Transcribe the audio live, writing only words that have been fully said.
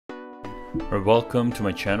Welcome to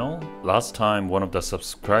my channel. Last time one of the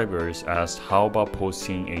subscribers asked how about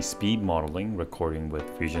posting a speed modeling recording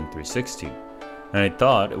with Fusion 360, and I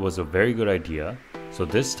thought it was a very good idea, so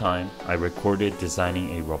this time I recorded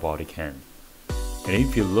designing a robotic hand. And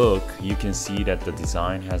if you look, you can see that the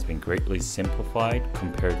design has been greatly simplified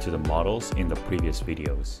compared to the models in the previous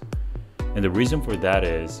videos. And the reason for that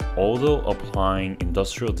is, although applying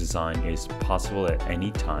industrial design is possible at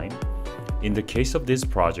any time, in the case of this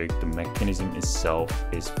project, the mechanism itself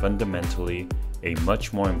is fundamentally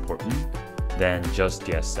much more important than just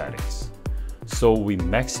the aesthetics. So we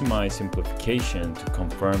maximize simplification to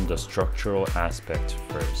confirm the structural aspect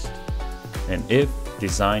first. And if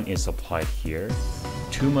design is applied here,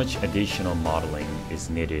 too much additional modeling is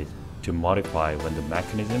needed to modify when the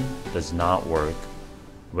mechanism does not work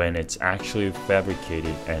when it's actually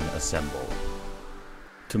fabricated and assembled.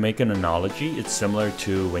 To make an analogy, it's similar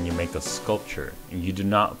to when you make a sculpture. You do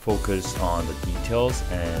not focus on the details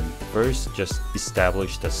and first just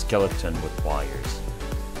establish the skeleton with wires.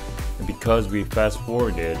 And because we fast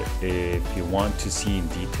forwarded, if you want to see in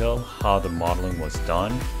detail how the modeling was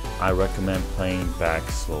done, I recommend playing back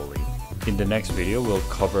slowly. In the next video, we'll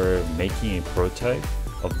cover making a prototype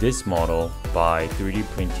of this model by 3D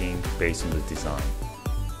printing based on the design.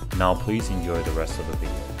 Now please enjoy the rest of the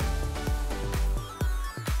video.